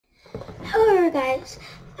guys,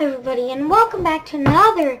 everybody, and welcome back to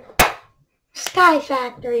another Sky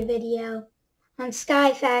Factory video on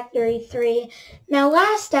Sky Factory 3. Now,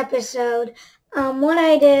 last episode, what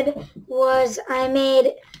I did was I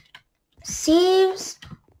made sieves,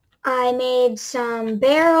 I made some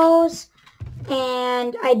barrels,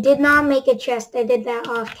 and I did not make a chest. I did that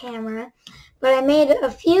off camera. But I made a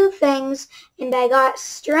few things, and I got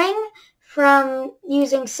string from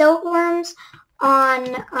using silkworms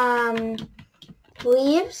on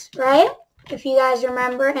leaves, right? If you guys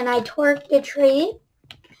remember, and I torqued a tree.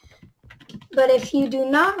 But if you do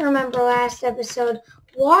not remember last episode,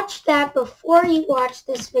 watch that before you watch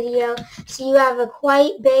this video so you have a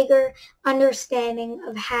quite bigger understanding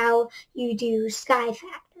of how you do Sky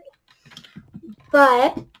Factory.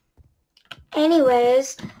 But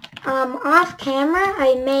anyways, off camera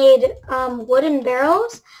I made wooden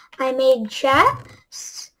barrels, I made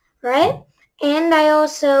chests, right? And I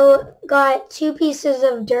also got 2 pieces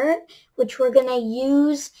of dirt, which we're going to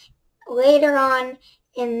use later on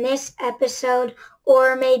in this episode,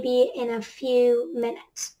 or maybe in a few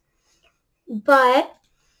minutes. But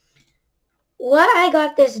what I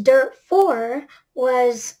got this dirt for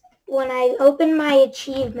was when I opened my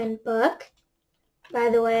achievement book. By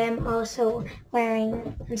the way, I'm also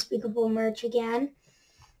wearing Unspeakable merch again,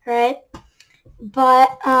 right?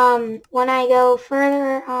 But when I go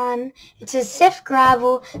further on, it says sift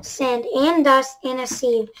gravel, sand, and dust in a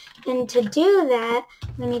sieve. And to do that,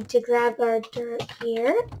 we need to grab our dirt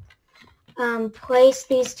here, place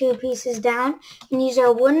these 2 pieces down, and use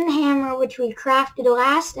our wooden hammer, which we crafted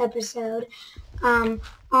last episode, on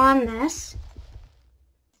this.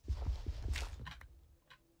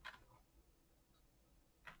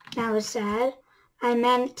 That was sad. I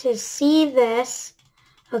meant to sieve this,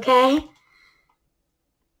 okay?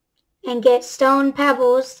 And get stone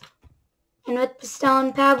pebbles, and with the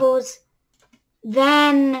stone pebbles,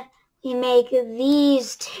 then we make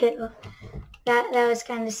these 2. That was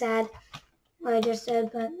kind of sad, what I just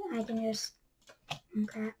did, but I can just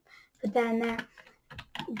put that in there.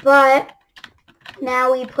 But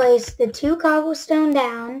now we place the 2 cobblestone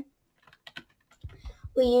down.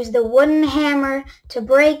 We use the wooden hammer to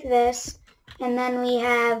break this, and then we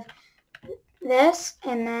have this,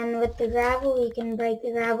 and then with the gravel we can break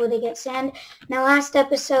the gravel to get sand. Now last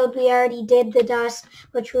episode we already did the dust,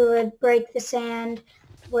 which we would break the sand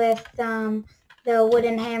with the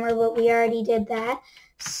wooden hammer, but we already did that.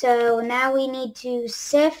 So now we need to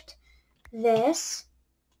sift this.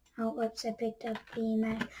 Oh, whoops, I picked up the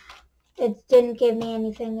mat. It didn't give me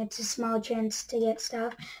anything. It's a small chance to get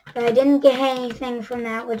stuff, but I didn't get anything from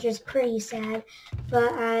that, which is pretty sad.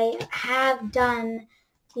 But I have done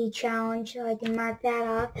the challenge, so I can mark that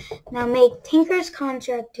off. Now make Tinker's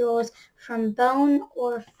construct tools from bone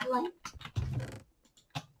or flint.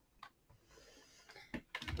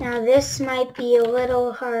 Now this might be a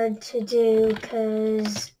little hard to do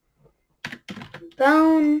because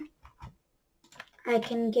bone, I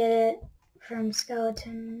can get it from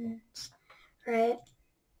skeletons, right?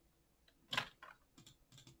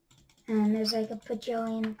 And there's like a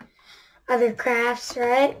bajillion other crafts,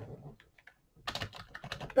 right?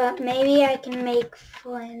 But maybe I can make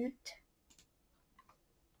flint.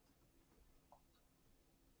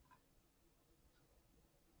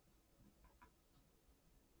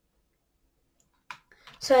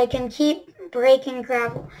 So I can keep breaking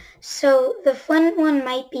gravel. So the flint one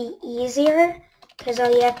might be easier because all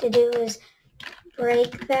you have to do is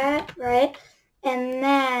break that, right? And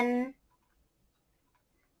then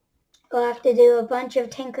we'll have to do a bunch of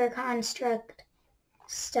Tinker construct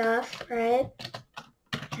stuff, right?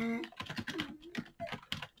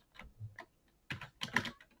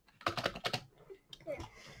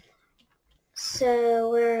 So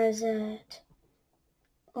where is it?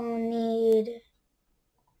 We'll need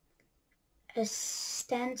a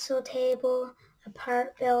stencil table, a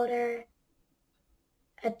part builder,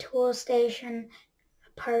 a tool station,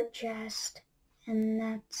 a part chest, and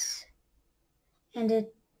a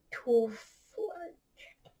tool forge,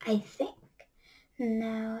 I think.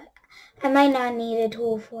 No, I might not need a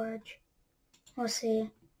tool forge. We'll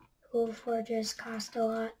see. Tool forges cost a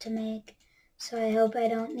lot to make, so I hope I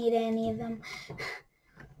don't need any of them.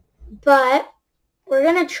 But we're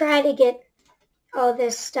going to try to get all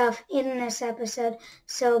this stuff in this episode.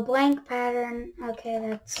 So blank pattern,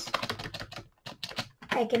 okay,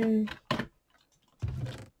 I can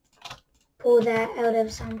pull that out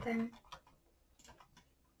of something.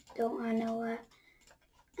 Don't want to know what.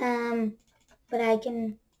 But I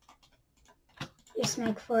can just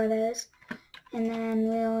make 4 of those. And then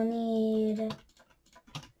we'll need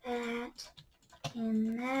that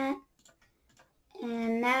and that.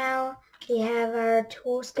 And now we have our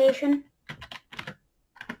tool station,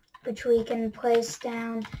 which we can place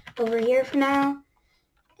down over here for now.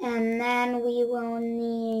 And then we will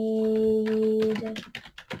need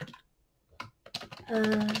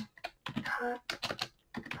a part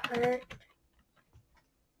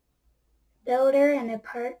builder and a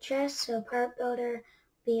part chest. So part builder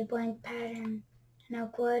will be a blank pattern and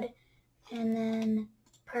oak wood, and then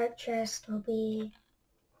part chest will be,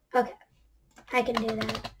 okay, I can do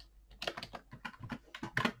that.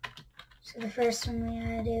 So the first one we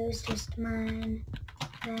gotta do is just mine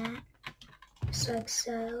that, just like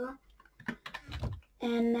so.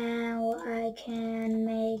 And now I can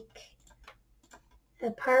make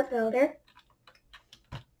a part builder.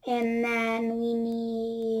 And then we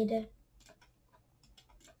need,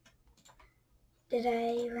 did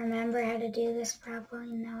I remember how to do this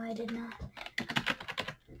properly? No, I did not.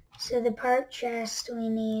 So the part chest, we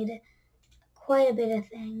need quite a bit of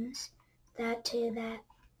things. That too, that.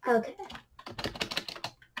 Okay.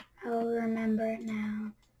 I'll remember it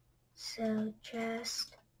now. So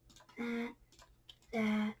just that.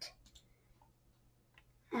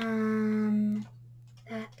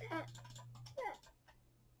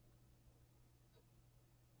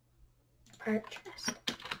 Part chest.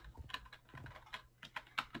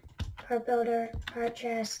 Part builder, part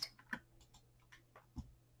chest.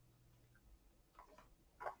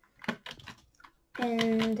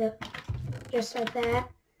 And just like that.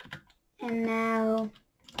 And now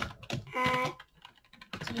at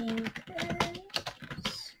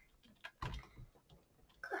Tinker's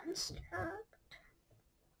construct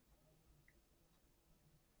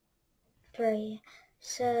 3.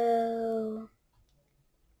 So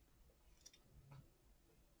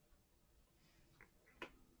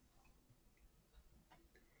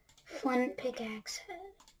flint pickaxe head.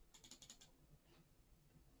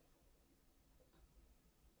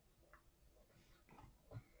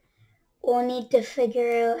 We'll need to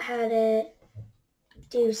figure out how to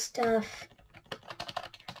do stuff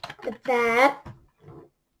with that.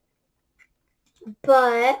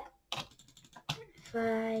 But if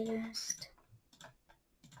I just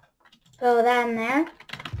throw that in there,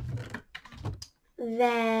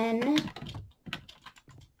 then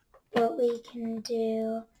what we can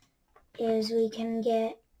do is we can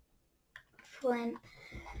get flint.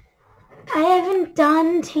 I haven't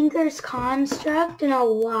done Tinker's Construct in a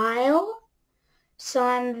while, so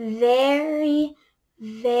I'm very,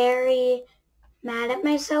 very mad at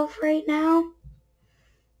myself right now,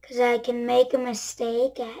 because I can make a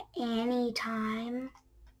mistake at any time,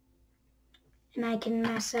 and I can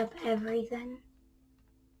mess up everything.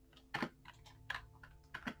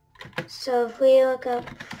 So if we look up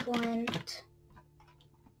flint,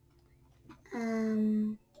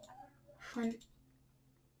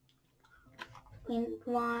 we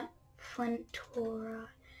want flint tool rod.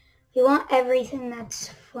 We want everything that's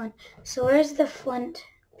flint. So where's the flint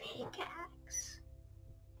pickaxe?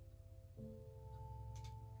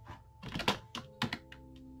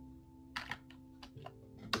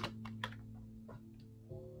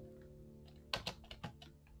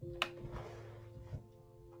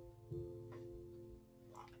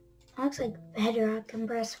 Looks like bedrock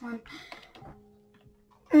compressed one.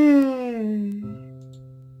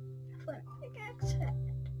 Flint pickaxe head.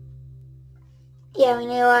 Yeah, we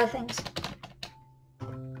need a lot of things.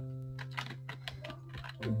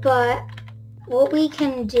 But what we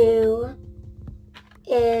can do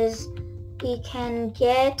is we can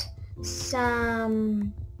get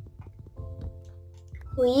some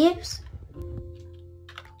leaves,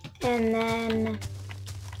 and then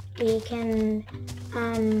we can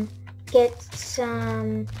get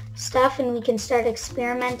some stuff, and we can start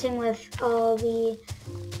experimenting with all the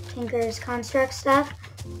Tinker's Construct stuff,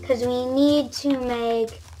 because we need to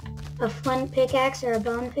make a flint pickaxe or a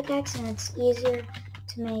bone pickaxe, and it's easier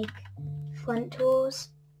to make flint tools.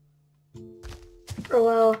 Or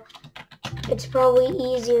well, it's probably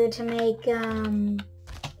easier to make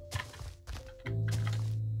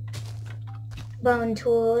bone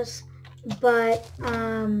tools, but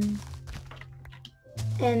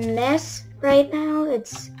in this right now,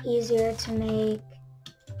 it's easier to make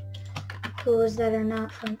tools that are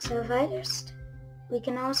not flint. So if I just, we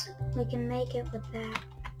can make it with that,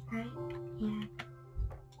 right? Yeah.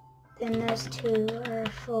 Then those two are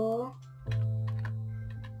full.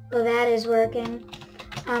 Well, that is working.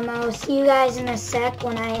 I'll see you guys in a sec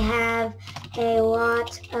when I have a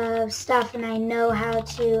lot of stuff and I know how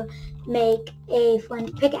to make a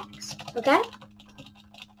flint pickaxe, okay?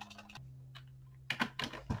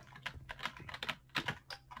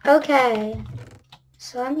 Okay,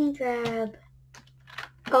 so let me grab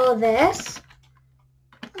all this.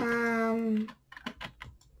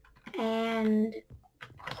 And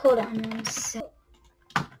hold on one second.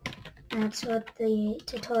 That's what the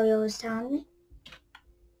tutorial is telling me.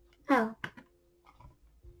 Oh.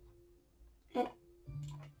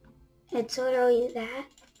 It's literally that.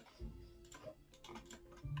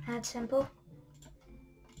 That simple.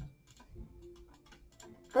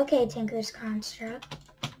 Okay, Tinker's Construct.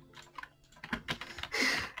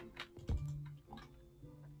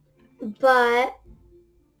 But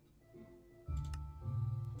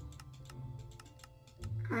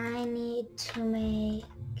I need to make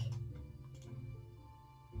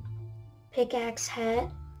pickaxe head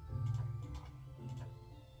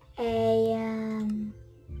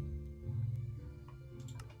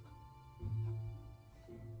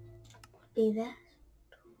be this.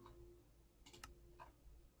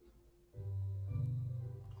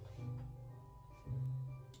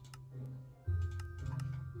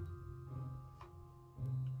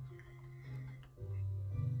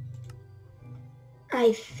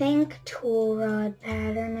 I think tool rod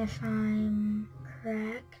pattern, if I'm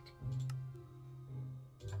correct.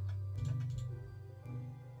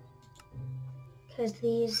 Because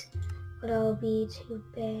these would all be too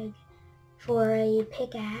big for a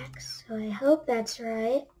pickaxe, so I hope that's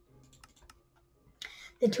right.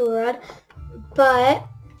 The tool rod, but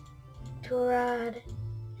tool rod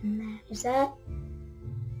and that, is that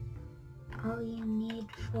all you need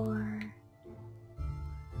for?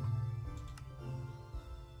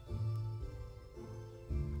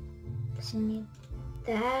 So you need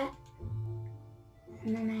that,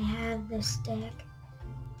 and then I have the stick.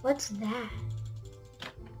 What's that?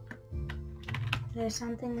 There's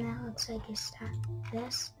something that looks like a stuff.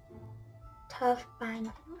 This tough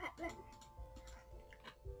binding weapon.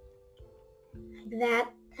 Like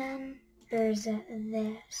that then? There's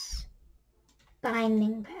this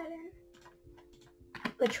binding pattern.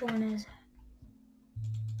 Which one is it?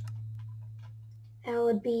 That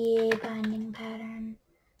would be a binding pattern.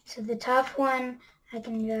 So the tough one, I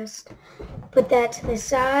can just put that to the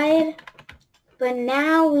side. But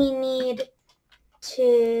now we need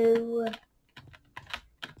to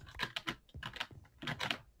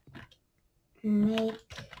make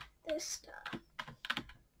this stuff.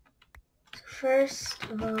 So first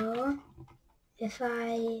of all, if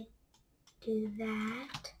I do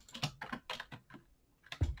that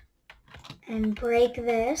and break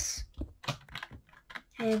this,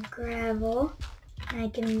 I have gravel. I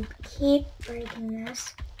can keep breaking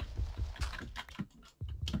this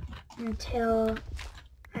until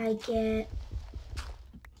I get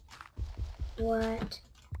what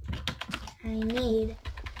I need,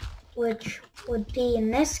 which would be,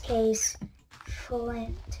 in this case,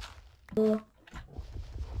 flint. Do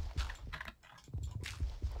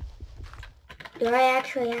I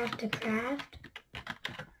actually have to craft?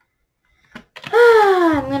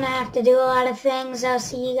 I'm gonna have to do a lot of things. I'll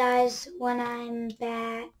see you guys when I'm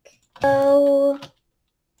back. So,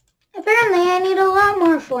 apparently I need a lot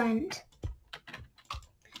more flint.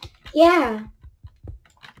 Yeah.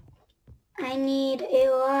 I need a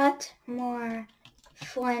lot more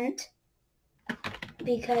flint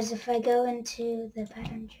because if I go into the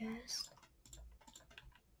pattern chest,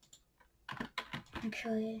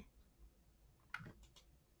 actually,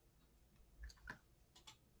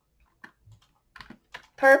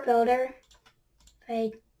 part builder, if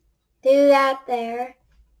I do that there,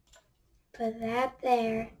 put that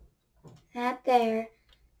there,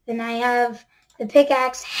 then I have the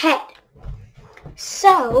pickaxe head.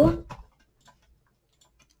 So,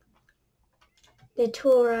 the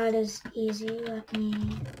tool rod is easy. Let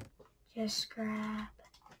me just grab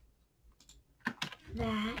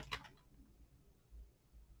that.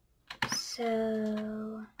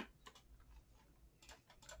 So,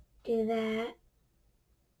 do that.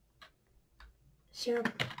 0.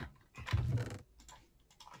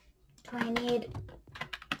 Do I need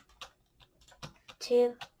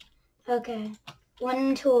 2? Okay.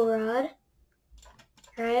 1 tool rod.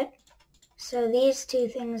 Right? So these 2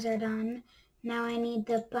 things are done. Now I need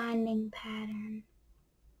the binding pattern.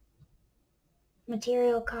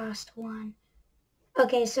 Material cost 1.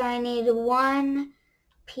 Okay, so I need 1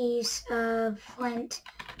 piece of flint,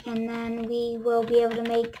 and then we will be able to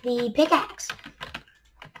make the pickaxe.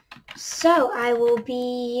 So I will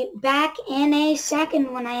be back in a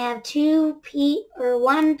second when I have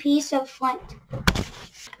 1 piece of flint.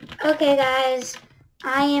 Okay guys,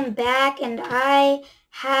 I am back and I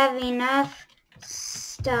have enough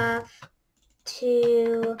stuff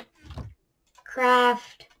to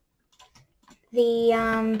craft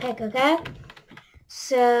the pick, okay?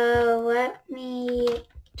 So let me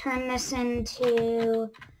turn this into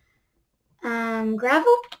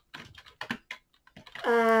gravel.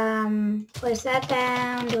 place that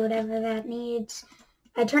down, do whatever that needs.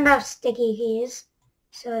 I turned off sticky keys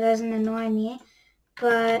so it doesn't annoy me.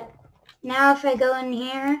 But now if I go in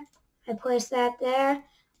here, I place that there.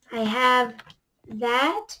 I have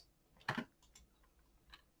that.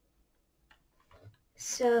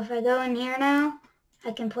 So if I go in here now,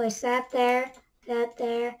 I can place that there,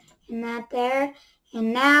 and that there.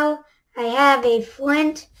 And now I have a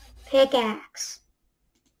flint pickaxe.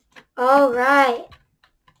 Alright.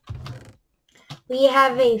 We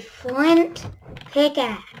have a flint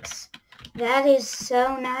pickaxe. That is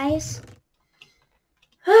so nice.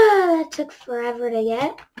 That took forever to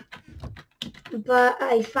get. But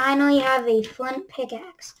I finally have a flint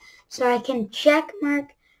pickaxe. So I can check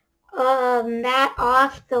mark that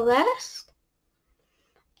off the list.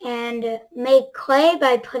 And make clay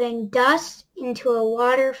by putting dust into a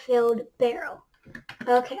water-filled barrel.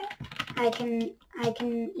 Okay, I can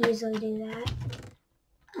easily do that.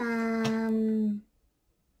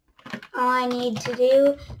 All I need to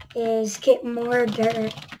do is get more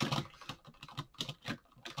dirt.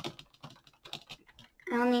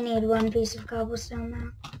 I only need one piece of cobblestone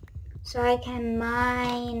now. So I can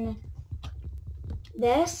mine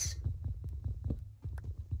this.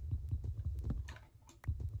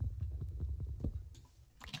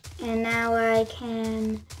 And now I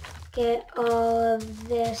can get all of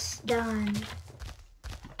this done.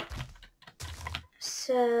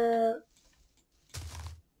 So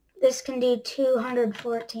this can do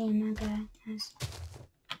 214. Okay, nice.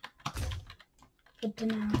 Good to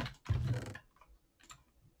know.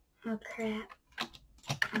 Oh crap.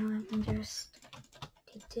 Now let me just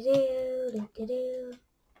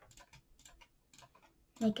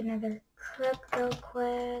make another crook real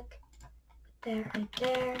quick. Put that right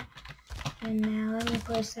there. And now let me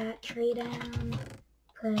place that tree down.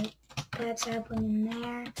 Put that sapling in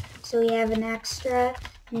there. So we have an extra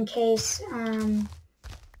in case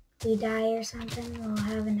we die or something. We'll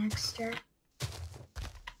have an extra.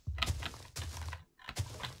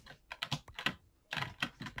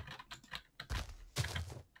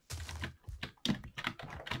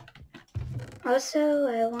 Also,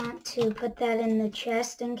 I want to put that in the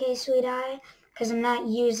chest in case we die, because I'm not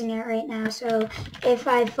using it right now. So if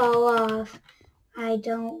I fall off, I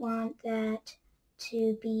don't want that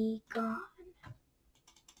to be gone.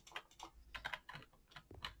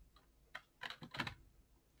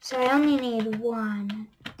 So I only need one,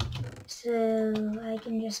 so I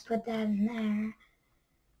can just put that in there.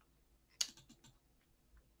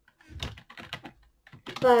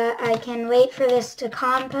 But I can wait for this to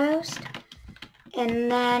compost,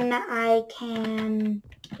 and then I can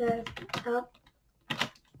go, oh,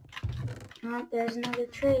 there's another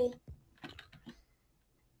tree.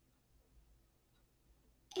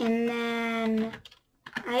 And then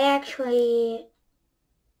I actually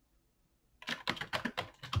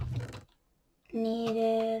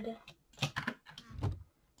needed,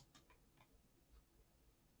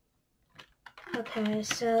 okay,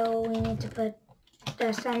 so we need to put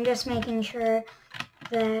dust. I'm just making sure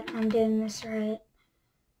that I'm doing this right.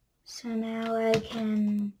 So now I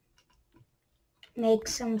can make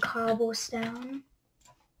some cobblestone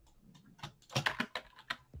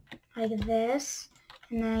like this,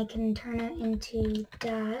 and then I can turn it into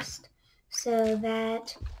dust, so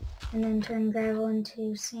that, and then turn gravel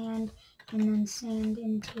into sand, and then sand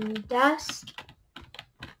into dust.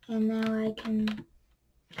 And now I can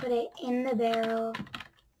put it in the barrel,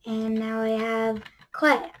 and now I have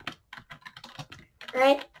clay,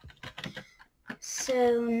 right?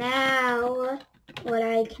 So now what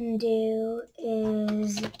I can do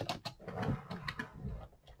is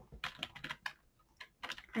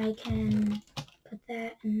I can put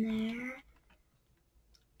that in there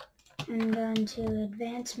and go into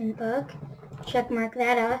advancement book, check mark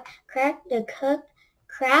that off, craft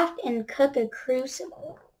and cook a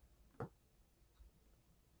crucible.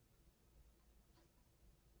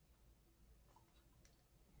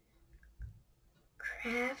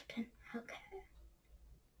 Craft and, okay.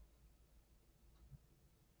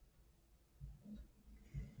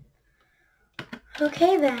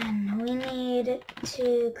 Okay then, we need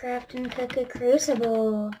to craft and cook a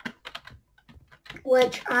crucible,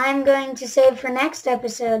 which I'm going to save for next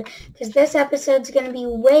episode, because this episode's going to be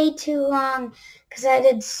way too long, because I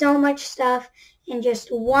did so much stuff in just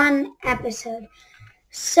one episode.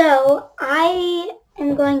 So I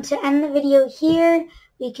am going to end the video here.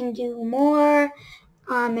 We can do more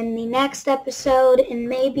in the next episode, and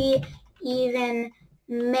maybe even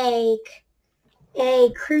make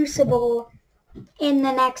a crucible in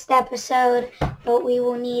the next episode, but we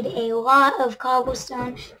will need a lot of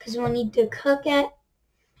cobblestone because we'll need to cook it,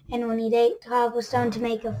 and we'll need 8 cobblestone to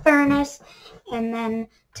make a furnace, and then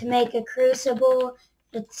to make a crucible,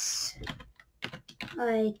 it's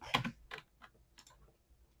like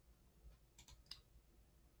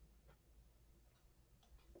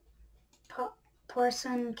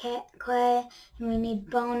porcelain clay, and we need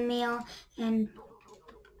bone meal, and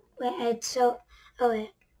wait, to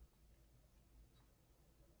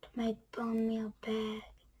make bone meal bag.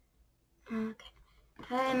 Okay,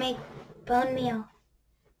 how do I make bone meal?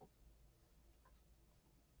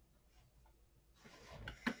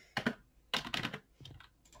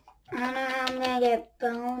 I don't know how I'm gonna get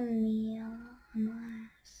bone meal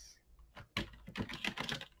unless.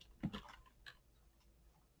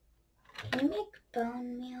 Can you make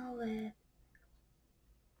bone meal with?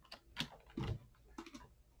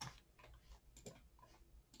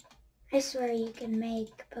 I swear you can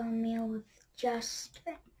make bone meal with just.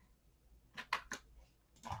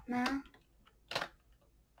 No?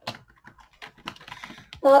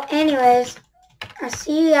 Well, anyways, I'll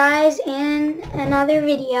see you guys in another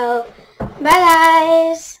video. Bye,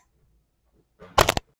 guys!